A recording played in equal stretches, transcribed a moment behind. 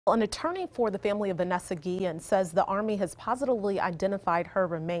An attorney for the family of Vanessa Guillen says the Army has positively identified her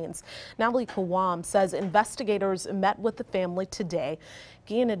remains. Natalie Kawam says investigators met with the family today.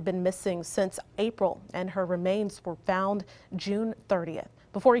 Guillen had been missing since April, and her remains were found June 30th.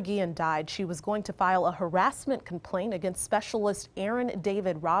 Before Guillen died, she was going to file a harassment complaint against specialist Aaron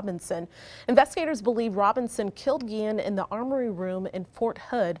David Robinson. Investigators believe Robinson killed Guillen in the armory room in Fort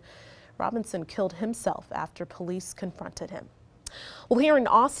Hood. Robinson killed himself after police confronted him. Well, here in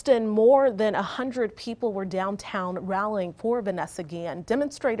Austin, more than 100 people were downtown rallying for Vanessa Guillen.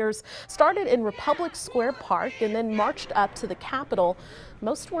 Demonstrators started in Republic Square Park and then marched up to the Capitol,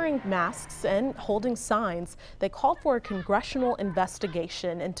 most wearing masks and holding signs. They called for a congressional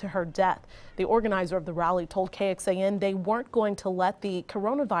investigation into her death. The organizer of the rally told KXAN they weren't going to let the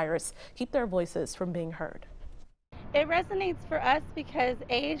coronavirus keep their voices from being heard. It resonates for us because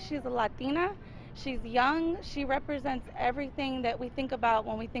A, she's a Latina. She's young. She represents everything that we think about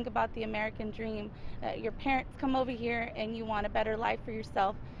when we think about the American dream. Your parents come over here and you want a better life for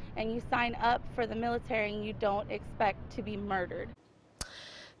yourself, and you sign up for the military and you don't expect to be murdered.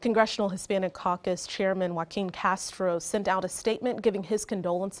 Congressional Hispanic Caucus Chairman Joaquin Castro sent out a statement giving his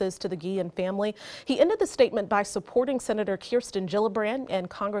condolences to the Guillen family. He ended the statement by supporting Senator Kirsten Gillibrand and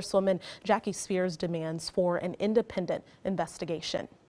Congresswoman Jackie Spears' demands for an independent investigation.